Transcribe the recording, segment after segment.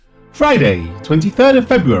Friday, 23rd of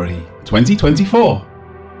February, 2024.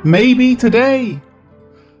 Maybe today.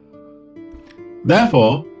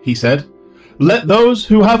 Therefore, he said, let those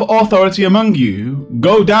who have authority among you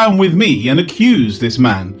go down with me and accuse this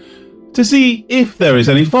man, to see if there is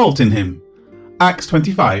any fault in him. Acts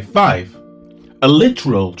 25:5. A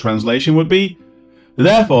literal translation would be,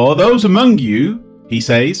 therefore those among you, he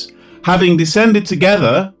says, having descended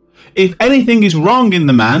together, if anything is wrong in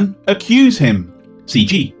the man, accuse him.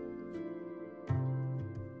 CG.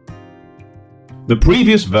 The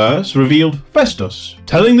previous verse revealed Festus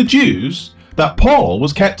telling the Jews that Paul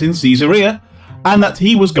was kept in Caesarea and that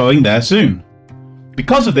he was going there soon.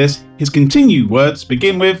 Because of this, his continued words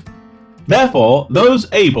begin with, therefore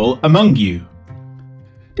those able among you.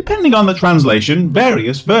 Depending on the translation,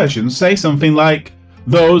 various versions say something like,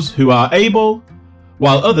 those who are able,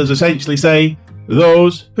 while others essentially say,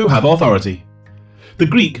 those who have authority. The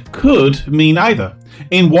Greek could mean either.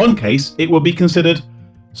 In one case, it would be considered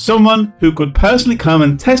someone who could personally come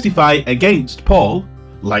and testify against Paul,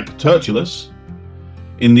 like Tertullus.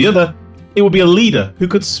 In the other, it would be a leader who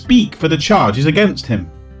could speak for the charges against him.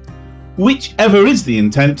 Whichever is the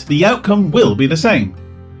intent, the outcome will be the same.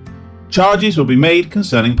 Charges will be made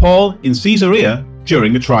concerning Paul in Caesarea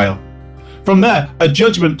during the trial. From there, a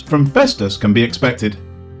judgment from Festus can be expected.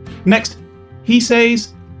 Next, he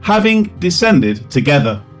says, having descended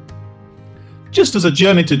together. Just as a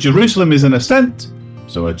journey to Jerusalem is an ascent,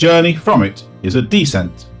 so a journey from it is a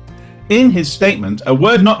descent. In his statement, a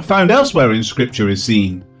word not found elsewhere in Scripture is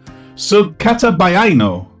seen,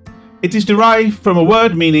 sugkatabainó. It is derived from a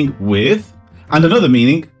word meaning with, and another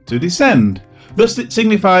meaning to descend. Thus it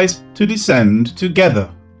signifies to descend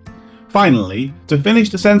together. Finally, to finish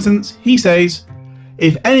the sentence, he says,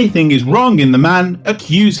 if anything is wrong in the man,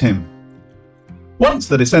 accuse him. Once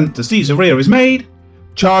the descent to Caesarea is made,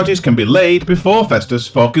 charges can be laid before Festus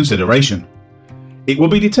for consideration. It will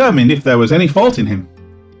be determined if there was any fault in him.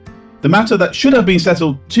 The matter that should have been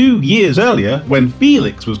settled 2 years earlier, when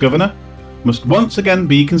Felix was governor, must once again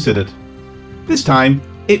be considered. This time,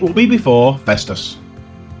 it will be before Festus.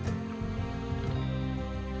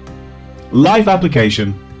 Life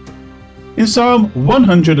application. In Psalm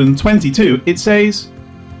 122, it says,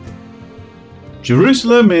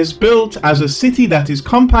 Jerusalem is built as a city that is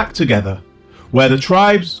compact together, where the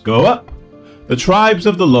tribes go up, the tribes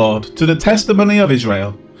of the Lord, to the testimony of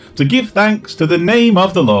Israel, to give thanks to the name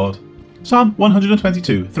of the Lord. Psalm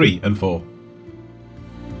 122, 3 and 4.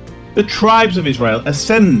 The tribes of Israel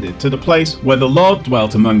ascended to the place where the Lord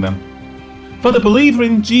dwelt among them. For the believer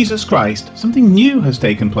in Jesus Christ, something new has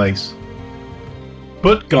taken place.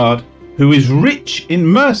 But God, who is rich in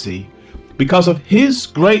mercy, because of his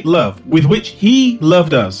great love with which he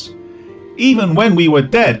loved us, even when we were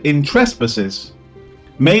dead in trespasses,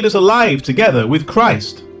 made us alive together with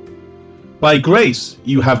Christ. By grace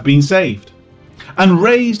you have been saved, and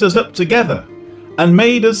raised us up together, and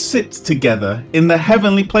made us sit together in the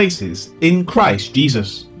heavenly places in Christ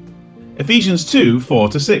Jesus. Ephesians 2,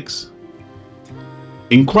 4-6.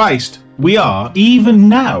 In Christ we are, even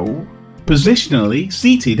now, positionally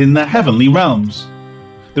seated in the heavenly realms.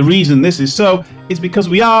 The reason this is so is because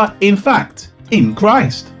we are, in fact, in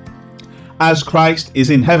Christ. As Christ is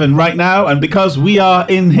in heaven right now, and because we are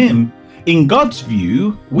in him, in God's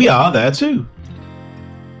view, we are there too.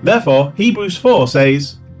 Therefore, Hebrews 4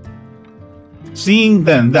 says, seeing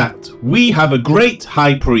then that we have a great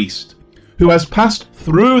high priest, who has passed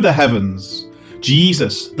through the heavens,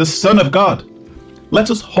 Jesus, the Son of God, let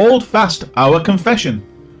us hold fast our confession.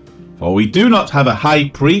 For we do not have a high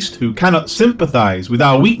priest who cannot sympathize with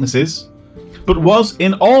our weaknesses, but was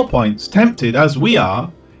in all points tempted as we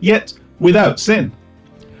are, yet without sin.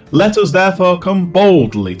 Let us therefore come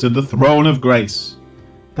boldly to the throne of grace,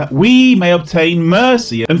 that we may obtain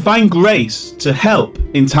mercy and find grace to help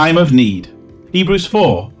in time of need. Hebrews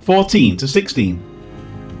 4, 14-16.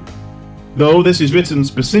 Though this is written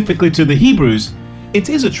specifically to the Hebrews, it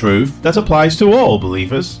is a truth that applies to all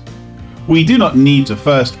believers. We do not need to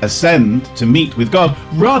first ascend to meet with God.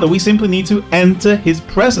 Rather, we simply need to enter his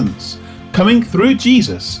presence, coming through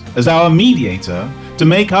Jesus as our mediator to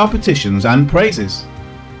make our petitions and praises.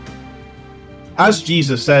 As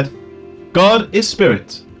Jesus said, God is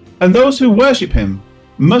spirit, and those who worship him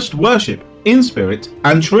must worship in spirit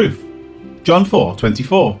and truth. John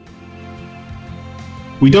 4:24.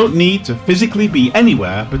 We don't need to physically be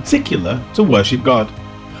anywhere particular to worship God.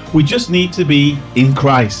 We just need to be in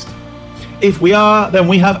Christ. If we are, then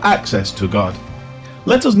we have access to God.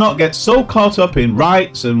 Let us not get so caught up in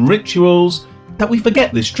rites and rituals that we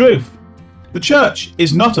forget this truth. The church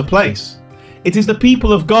is not a place. It is the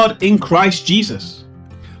people of God in Christ Jesus.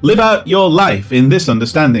 Live out your life in this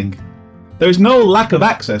understanding. There is no lack of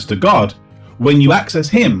access to God when you access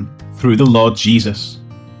Him through the Lord Jesus.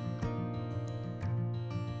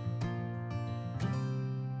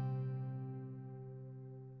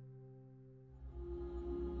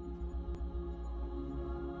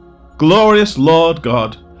 Glorious Lord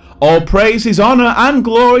God, all praise is honour and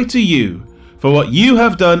glory to you for what you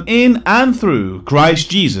have done in and through Christ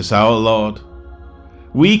Jesus our Lord.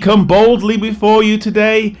 We come boldly before you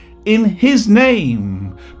today in His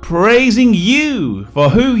name, praising you for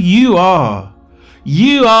who you are.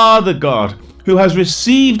 You are the God who has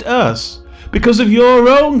received us because of your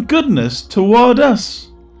own goodness toward us.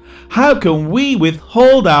 How can we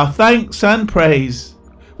withhold our thanks and praise?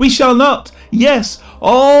 We shall not. Yes,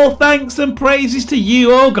 all thanks and praises to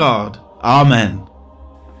you, O God. Amen.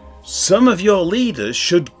 Some of your leaders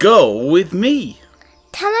should go with me.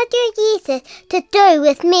 Some of your leaders to go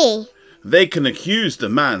with me. They can accuse the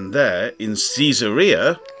man there in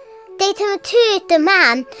Caesarea. They can accuse the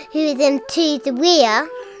man who is in Caesarea.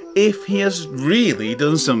 If he has really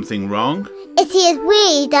done something wrong. If he has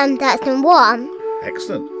really done something wrong.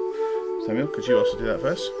 Excellent. Samuel, could you also do that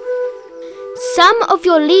verse? Some of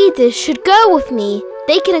your leaders should go with me.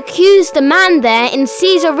 They can accuse the man there in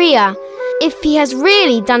Caesarea if he has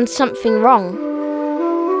really done something wrong.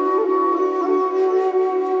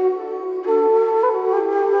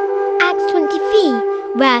 Acts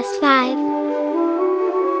 23, verse 5.